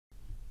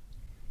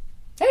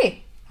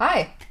Hey,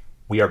 hi.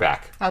 We are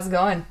back. How's it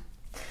going?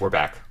 We're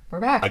back. We're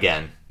back.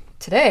 Again.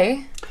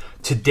 Today,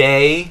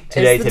 Today,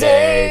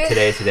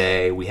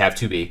 we have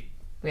 2B.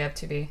 we have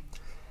 2B.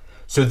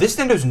 So this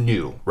Nendo's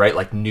new, right?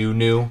 Like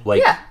new.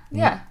 Like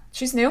Yeah.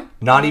 She's new.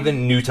 Not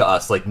even new to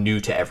us, like new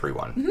to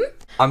everyone. Mm-hmm.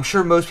 I'm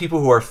sure most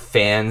people who are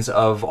fans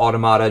of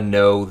Automata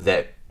know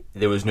that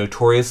there was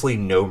notoriously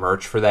no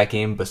merch for that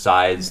game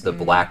besides the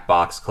black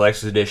box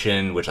collector's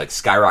edition, which like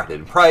skyrocketed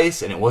in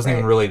price, and it wasn't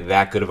even really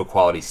that good of a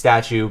quality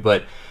statue,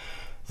 but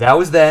that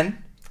was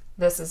then.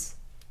 This is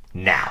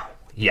Now.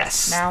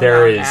 Yes. Now,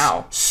 there is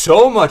now.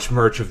 so much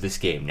merch of this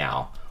game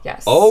now.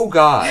 Yes. Oh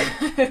god.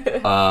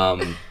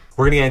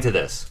 We're gonna get into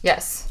this.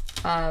 Yes.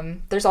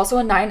 There's also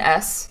a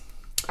 9S.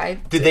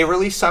 Did they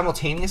release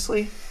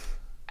simultaneously?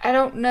 I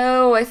don't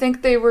know. I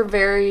think they were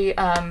very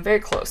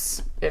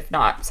close, if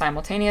not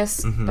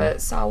simultaneous.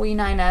 But saw we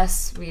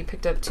 9S. We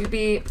picked up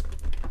 2B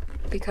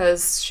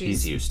because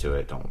He's used to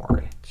it, don't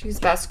worry. she's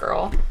best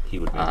girl. He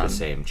would make the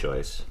same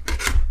choice.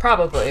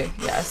 Probably,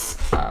 yes.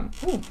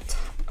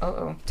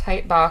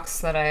 Tight box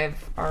that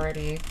I've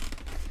already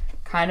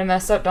kind of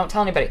messed up. Don't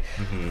tell anybody.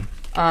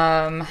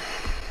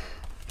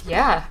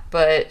 Yeah,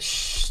 but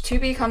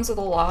 2B comes with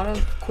a lot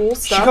of cool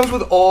stuff. She comes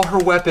with all her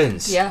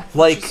weapons. Yeah,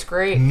 like which is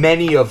great.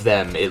 Many of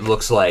them. It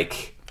looks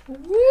like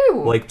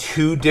Woo! like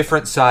 2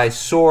 different size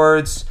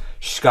swords.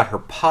 She's got her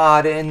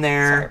pod in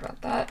there. Sorry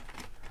about that.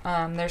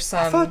 There's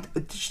some.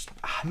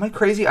 Am I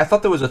crazy? I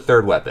thought there was a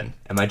third weapon.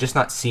 Am I just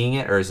not seeing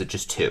it, or is it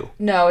just 2?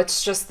 No,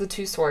 it's just the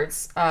 2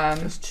 swords.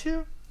 Just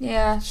 2.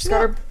 Yeah, she's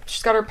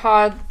got her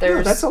pod. There's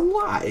No, that's a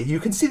lie. You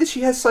can see that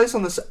she has scythes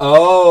on this.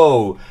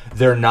 Oh,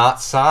 they're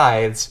not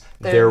scythes.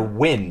 They're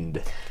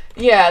wind.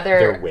 yeah,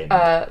 they're wind.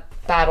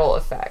 battle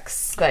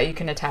effects that you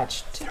can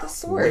attach to the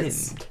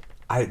swords.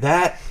 Wind.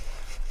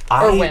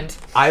 Or wind.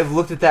 I've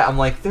looked at that. I'm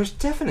like, there's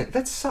definite.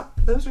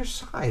 Those are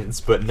scythes,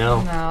 but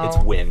no, it's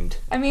wind.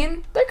 I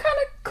mean, they're kind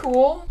of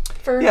cool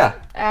for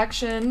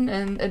action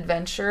and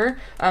adventure.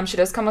 She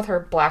does come with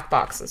her black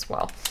box as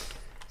well,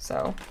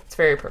 so it's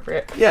very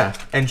appropriate. Yeah,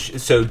 and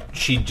so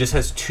she just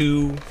has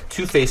two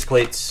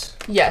faceplates.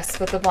 Yes,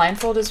 but the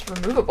blindfold is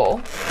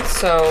removable.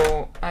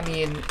 So I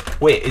mean,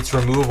 wait, it's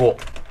removable.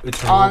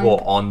 It's removable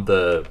on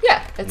the.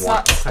 Yeah, it's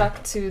not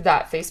stuck to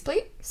that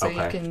faceplate, so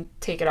you can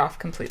take it off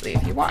completely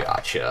if you want.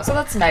 Gotcha. So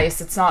that's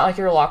nice. It's not like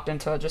you're locked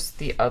into just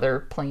the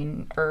other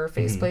plain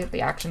faceplate,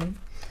 the action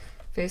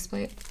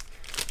faceplate.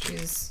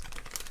 She's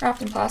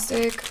wrapped in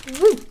plastic.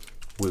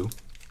 Woo.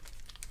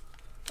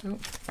 Oh,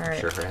 all right.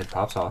 Sure, her head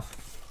pops off.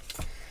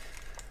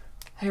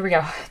 Here we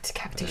go.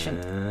 Decapitation.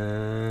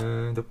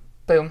 And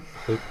Boom.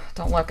 Boop.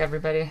 Don't look,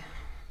 everybody.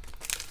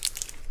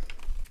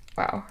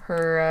 Wow,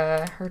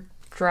 her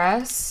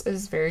dress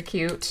is very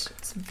cute.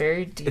 It's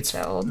very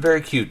detailed. It's very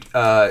cute.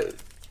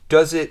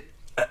 Does it?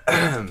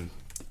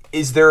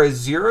 Is there a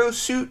Zero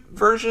Suit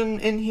version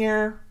in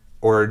here,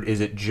 or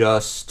is it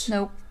just?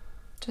 Nope,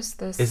 just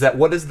this.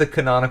 What is the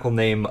canonical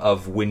name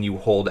of when you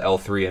hold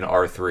L3 and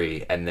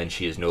R3 and then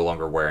she is no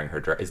longer wearing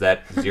her dress? Is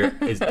that zero?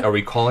 Are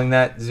we calling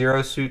that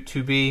Zero Suit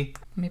 2B?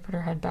 Let me put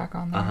her head back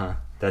on there.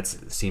 That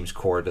seems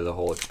core to the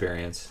whole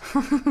experience.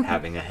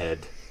 Having a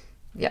head.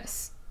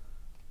 Yes.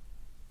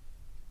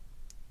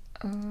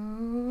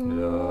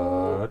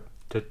 Oh,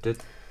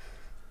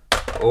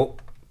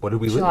 what did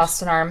we lose? She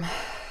lost an arm.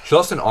 She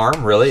lost an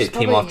arm? Really? It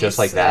came off just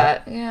like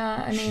that?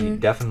 Yeah, I mean... She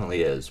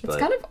definitely is, but... It's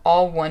kind of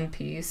all one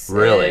piece.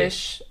 Really?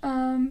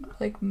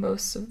 Like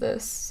most of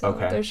this. So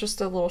okay. There's just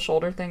a little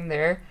shoulder thing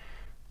there,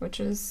 which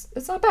is...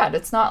 It's not bad.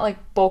 It's not, like,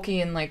 bulky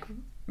and, like,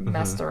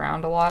 messed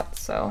around a lot,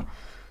 so...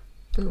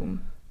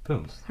 Boom.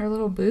 Her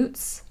little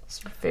boots. It's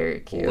very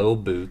cute. Little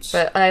boots.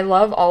 But I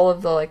love all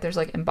of the, like, there's,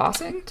 like,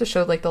 embossing to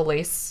show, like, the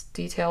lace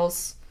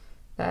details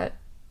that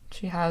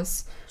she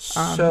has.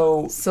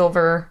 So...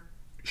 Silver...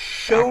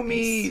 Show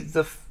me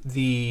the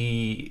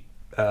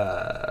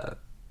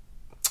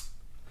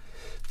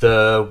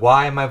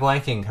why am I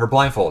blanking? Her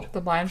blindfold.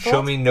 The blindfold?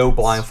 Show me no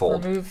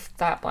blindfold. Remove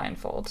that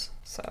blindfold.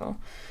 So,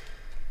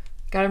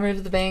 gotta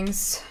remove the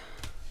bangs.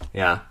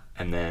 Yeah,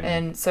 and then...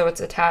 And so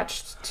it's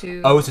attached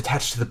to... Oh, it's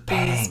attached to the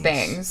bangs. These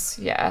bangs,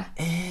 yeah.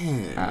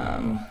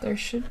 Ew. There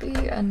should be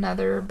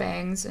another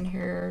bangs in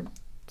here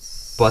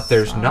but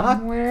there's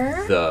somewhere.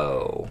 Not,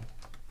 though.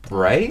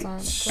 Right? Dun,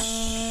 dun,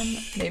 dun.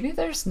 Maybe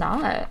there's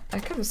not. I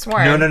could have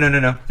sworn.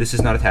 No. This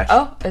is not attached.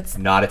 Oh, it's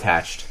not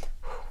attached.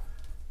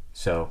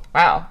 So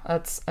wow,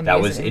 that's amazing.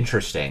 That was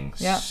interesting.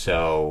 Yeah.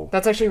 So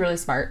that's actually really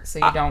smart. So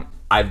you don't.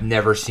 I've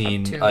never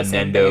seen a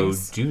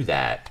Nendo do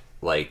that.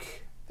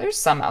 Like there's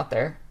some out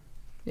there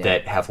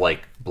that have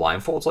like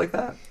blindfolds like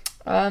that.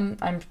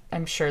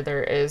 I'm sure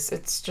there is.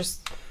 It's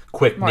just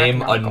quick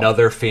name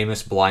another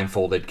famous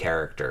blindfolded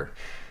character.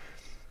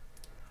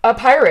 A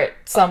pirate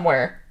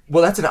somewhere.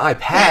 Well, that's an eye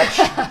patch.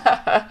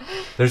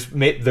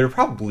 There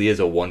probably is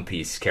a One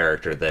Piece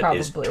character that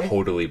is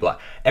totally blind.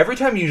 Every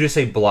time you just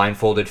say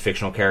blindfolded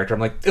fictional character, I'm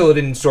like,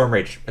 Illidan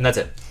Stormrage, and that's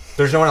it.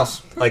 There's no one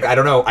else. Like, I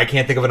don't know. I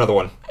can't think of another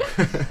one.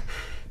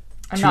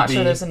 I'm not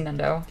sure there's a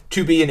Nendo.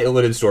 2B and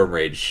Illidan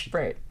Stormrage.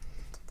 Right.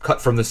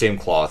 Cut from the same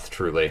cloth,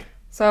 truly.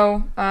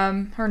 So,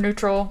 her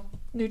neutral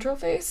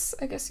face,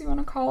 I guess you want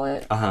to call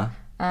it. Uh-huh.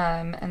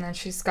 And then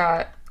she's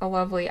got a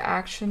lovely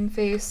action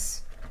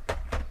face.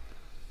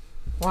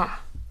 Wow.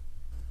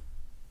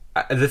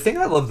 The thing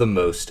I love the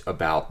most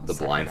about the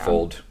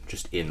blindfold,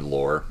 just in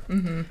lore,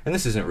 and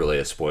this isn't really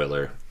a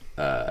spoiler,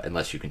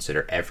 unless you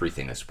consider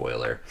everything a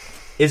spoiler,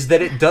 is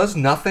that it does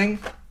nothing.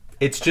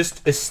 It's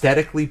just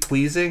aesthetically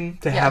pleasing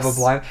to have a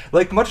blind...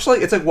 Like, much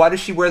like... It's like, why does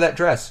she wear that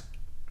dress?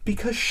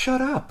 Because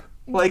shut up.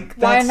 Like,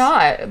 that's...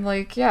 Why not?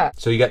 Like, yeah.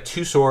 So you got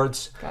two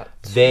swords.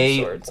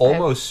 They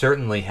almost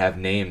certainly have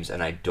names,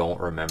 and I don't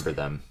remember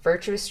them.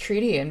 Virtuous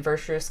Treaty and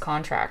Virtuous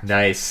Contract.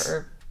 Nice.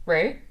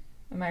 Right?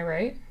 Am I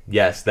right?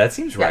 Yes, that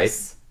seems right.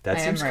 Yes,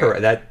 that seems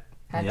correct. That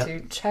had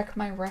to check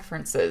my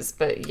references,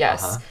 but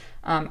yes.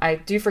 I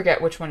do forget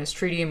which one is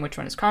treaty and which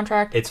one is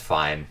contract. It's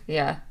fine.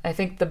 Yeah, I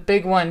think the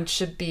big one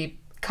should be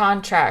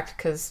contract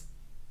because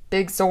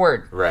big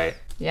sword. Right.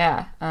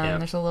 Yeah.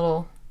 There's a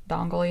little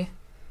dongly.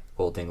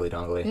 Little dingly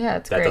dongly. Yeah,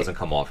 it's that great. Doesn't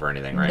come off or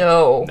anything, right?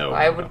 No.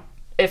 I would.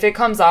 If it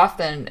comes off,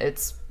 then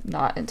it's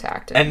not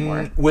intact anymore.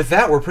 And with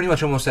that, we're pretty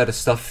much almost out of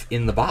stuff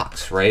in the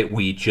box, right?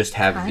 We just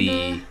have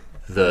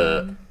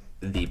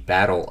the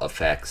battle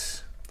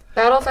effects.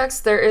 Battle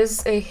effects, there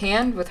is a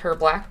hand with her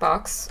black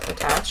box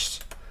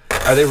attached.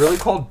 Are they really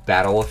called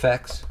battle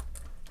effects?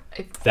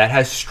 That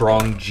has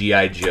strong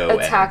G.I. Joe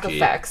attack energy.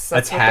 Effects.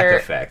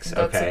 Attack effects,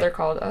 okay. That's what they're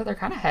called. Oh, they're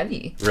kind of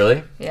heavy.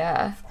 Really?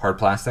 Yeah. Hard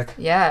plastic?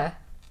 Yeah.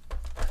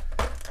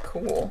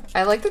 Cool.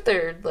 I like that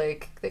they're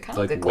like, they kind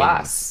of like the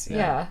glass.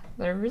 Yeah.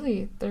 They're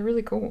really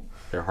cool.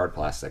 They're hard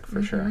plastic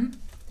for sure.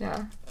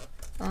 Yeah.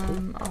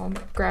 I'll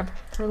grab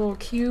her little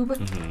cube.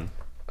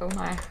 Oh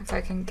my, if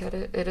I can get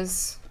it. It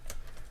is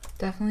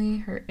definitely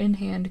her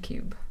in-hand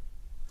cube.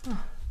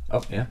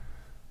 Oh yeah.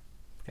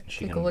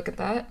 Take a look at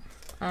that.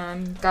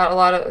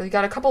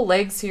 Got a couple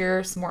legs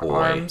here, some more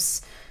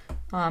arms.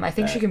 I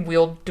think she can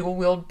dual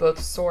wield both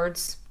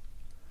swords.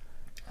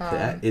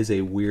 That is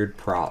a weird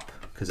prop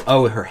because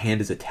her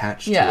hand is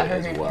attached to it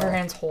as well. Her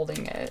hand's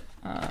holding it.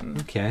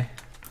 Okay.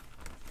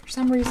 For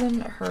some reason,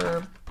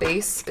 her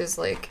base is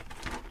like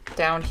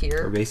down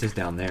here. Her base is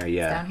down there.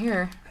 Yeah. Down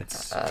here.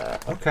 It's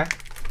okay.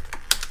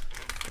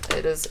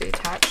 It is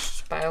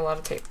attached by a lot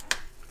of tape.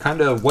 Kind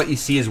of what you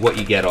see is what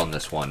you get on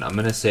this one. I'm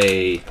gonna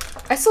say.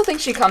 I still think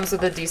she comes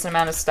with a decent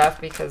amount of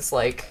stuff because,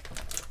 like.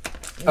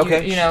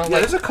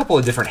 There's a couple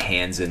of different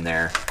hands in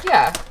there.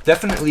 Yeah.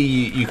 Definitely,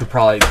 you could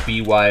probably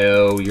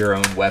BYO your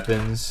own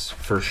weapons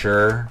for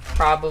sure.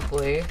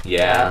 Probably.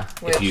 Yeah.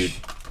 If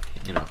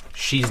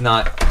she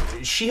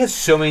has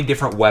so many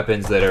different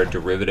weapons that are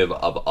derivative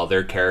of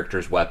other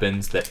characters'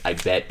 weapons that I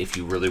bet if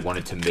you really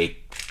wanted to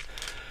make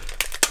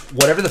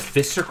whatever the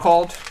fists are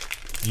called,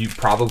 you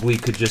probably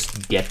could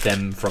just get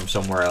them from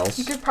somewhere else.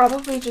 You could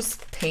probably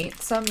just paint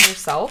some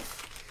yourself.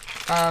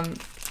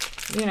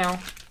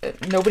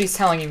 Nobody's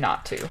telling you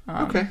not to.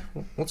 Okay,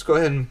 well, let's go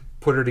ahead and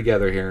put her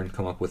together here and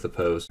come up with a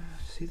pose.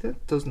 See,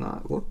 that does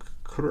not look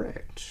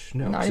correct.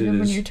 No, not even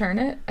when you turn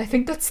it. I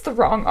think that's the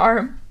wrong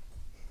arm.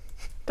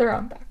 They're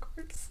on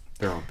backwards.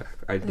 They're on back.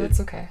 I did. That's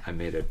okay. I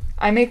made it.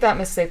 I make that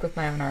mistake with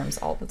my own arms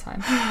all the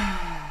time.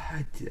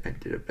 I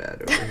did it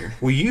bad over here.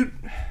 Well, you.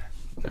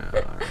 No,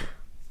 all right.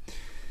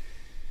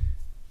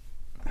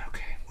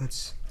 Okay,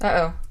 let's.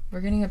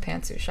 We're getting a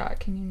pantsuit shot.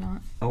 Can you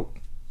not? Oh,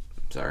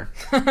 sorry.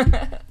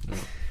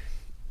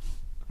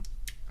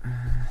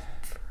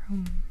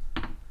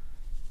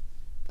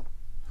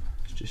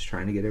 Just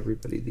trying to get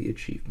everybody the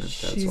achievement.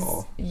 That's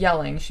all. She's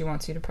yelling. She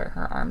wants you to put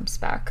her arms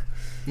back.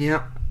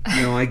 Yeah.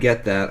 No, I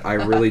get that. I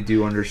really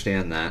do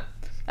understand that.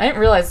 I didn't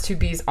realize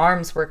 2B's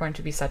arms were going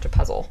to be such a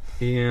puzzle.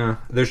 Yeah.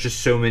 There's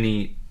just so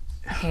many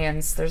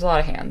hands. There's a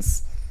lot of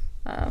hands.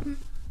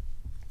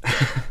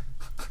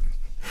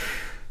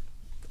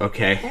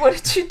 Okay. What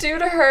did you do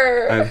to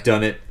her? I've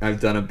done it.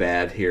 I've done a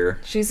bad here.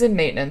 She's in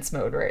maintenance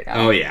mode right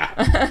now. Oh,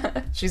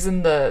 yeah. She's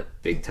in the...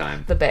 Big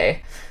time. The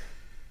bay.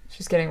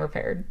 She's getting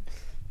repaired.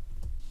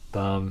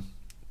 Bum.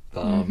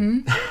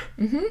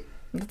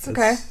 That's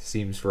okay.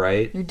 Seems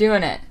right. You're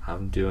doing it.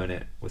 I'm doing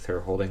it with her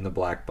holding the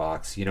black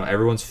box.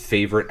 Everyone's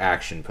favorite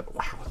action. But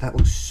wow, that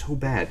looks so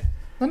bad.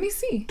 Let me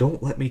see.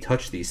 Don't let me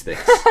touch these things.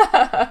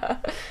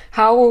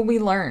 How will we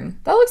learn?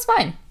 That looks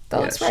fine. That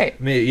looks right.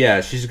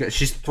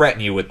 She's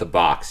threatening you with the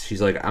box.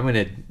 She's like, I'm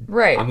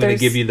gonna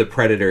give you the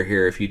predator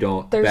here if you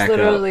don't back up. There's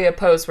literally a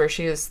pose where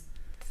she is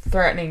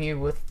threatening you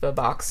with the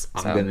box.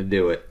 I'm gonna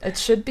do it. It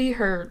should be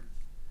her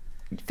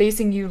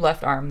facing you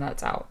left arm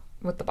that's out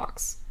with the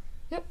box.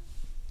 Yep.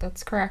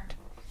 That's correct.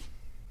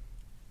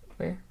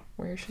 Where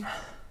is she?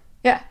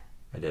 Yeah.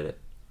 I did it.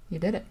 You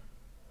did it.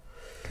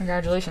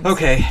 Congratulations.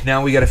 Okay,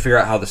 now we gotta figure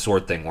out how the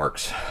sword thing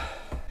works.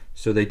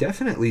 So they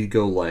definitely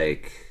go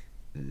like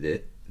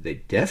this. They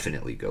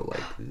definitely go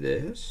like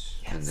this,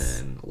 yes. And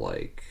then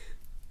like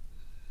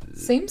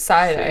same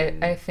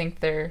side. I think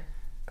they're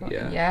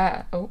going,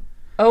 yeah. Oh,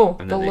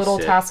 the little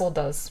tassel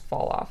does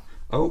fall off.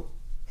 Oh,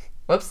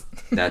 whoops.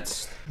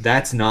 that's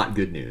not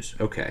good news.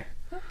 Okay.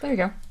 Oh, there you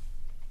go.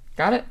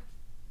 Got it.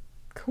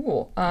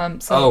 Cool.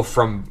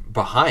 From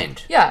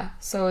behind. Yeah.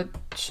 So it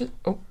should.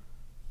 Oh.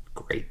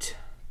 Great.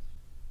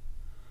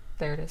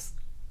 There it is.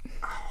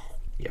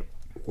 Yep.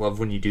 Love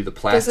when you do the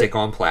plastic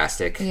on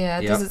plastic. Yeah,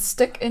 yep. Does it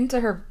stick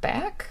into her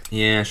back?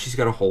 Yeah, she's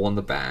got a hole in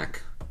the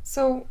back.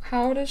 So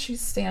how does she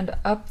stand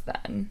up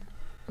then?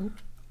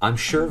 Oops. I'm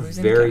sure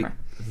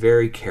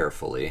very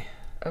carefully.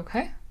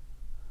 Okay.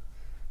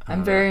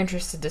 I'm very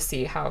interested to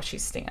see how she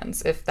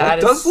stands. If that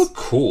does look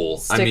cool.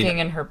 Sticking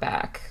in her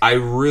back. I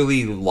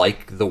really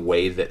like the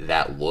way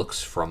that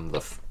looks from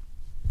the...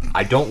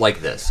 I don't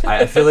like this.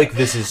 I feel like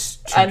this is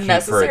too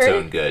cute for its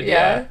own good.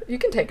 Yeah. You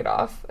can take it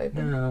off, I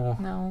think.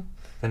 No.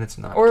 Then it's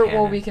not Or,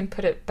 canon. well, we can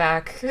put it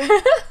back.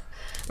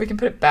 We can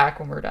put it back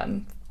when we're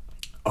done.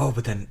 Oh,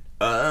 but then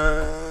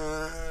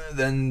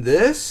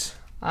this?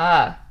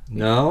 No.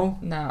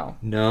 No.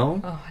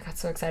 No. Oh, I got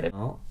so excited.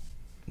 Oh,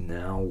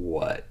 now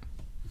what?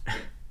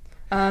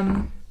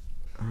 Yeah,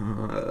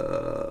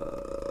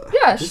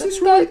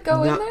 shouldn't really that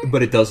go in there?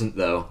 But it doesn't,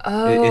 though.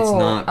 Oh, it's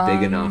not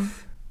big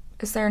enough.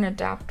 Is there an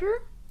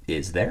adapter?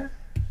 Is there?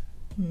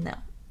 No.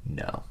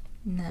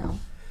 No.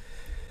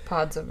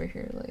 Pod's over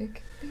here,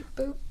 like, beep,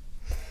 boop.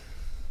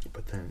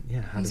 But then,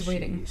 yeah, how He's does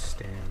waiting. she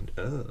stand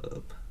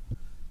up?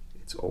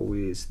 It's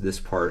always this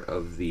part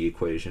of the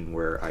equation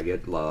where I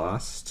get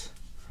lost.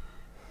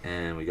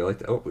 And we go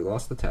like, we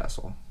lost the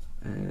tassel.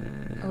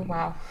 And Oh,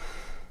 wow.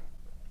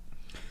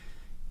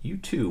 You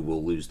too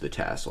will lose the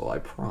tassel, I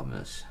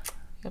promise.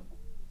 Yep.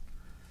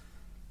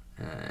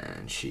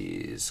 And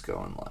she's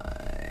going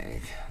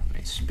like, let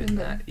me spin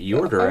that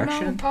your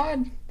direction. Oh, no,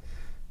 pod.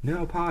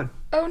 No, pod.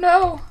 Oh,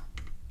 no.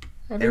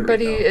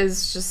 Everybody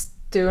is just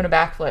doing a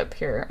backflip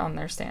here on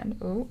their stand.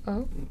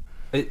 Oh.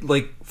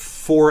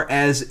 For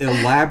as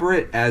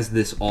elaborate as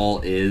this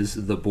all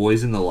is, the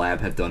boys in the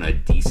lab have done a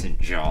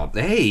decent job.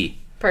 Hey!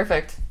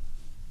 Perfect.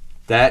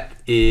 That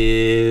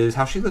is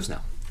how she lives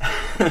now.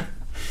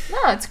 No,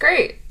 it's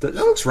great. That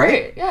looks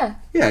right. Great, yeah.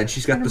 Yeah, and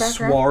she's got the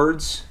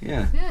swards.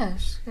 Yeah. Yeah,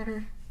 she's got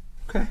her...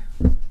 Okay.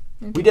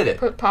 We did it.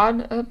 Put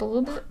pod up a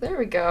little bit. There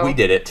we go. We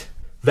did it.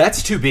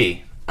 That's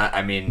 2B.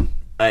 I mean,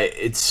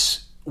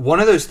 it's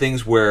one of those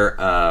things where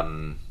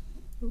I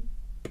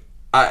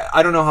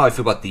don't know how I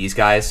feel about these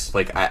guys.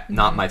 Like,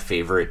 not my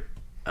favorite.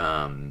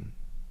 Not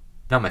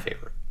my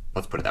favorite.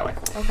 Let's put it that way.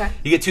 Okay.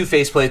 You get 2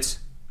 faceplates,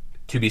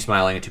 2B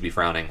smiling and 2B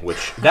frowning,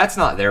 which that's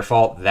not their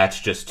fault. That's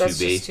just 2B. That's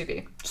just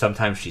 2B.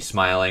 Sometimes she's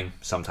smiling.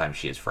 Sometimes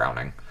she is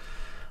frowning.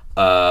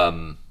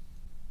 Or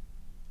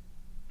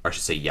I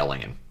should say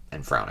yelling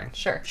and frowning.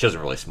 Sure. She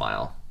doesn't really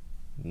smile.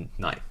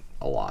 Not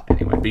a lot,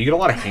 anyway. But you get a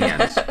lot of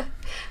hands.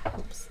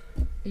 Oops.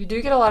 You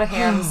do get a lot of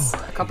hands,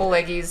 a couple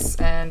leggies,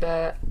 and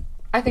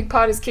I think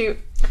pod is cute.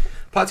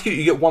 Pod's cute.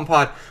 You get 1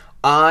 pod.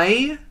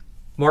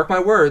 Mark my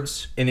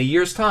words, in a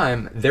year's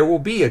time, there will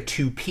be a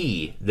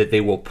 2P that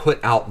they will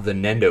put out the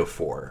Nendo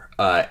for.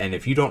 And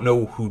if you don't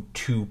know who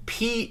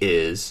 2P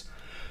is...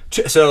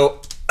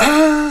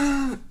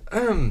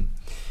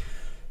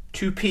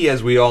 2P,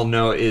 as we all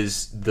know,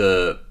 is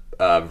the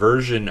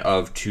version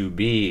of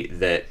 2B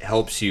that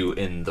helps you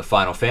in the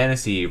Final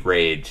Fantasy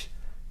raid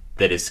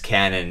that is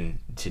canon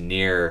to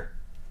Nier.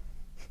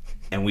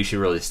 And we should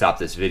really stop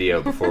this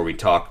video before we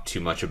talk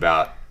too much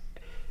about...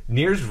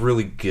 Nier's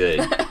really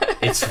good.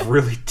 It's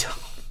really dumb.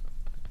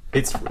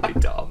 It's really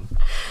dumb.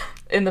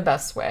 In the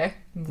best way.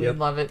 We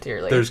love it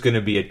dearly. There's going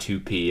to be a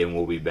 2P, and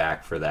we'll be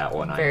back for that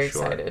one, I'm sure. Very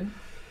excited.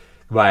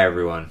 Bye,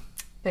 everyone.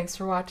 Thanks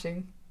for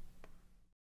watching.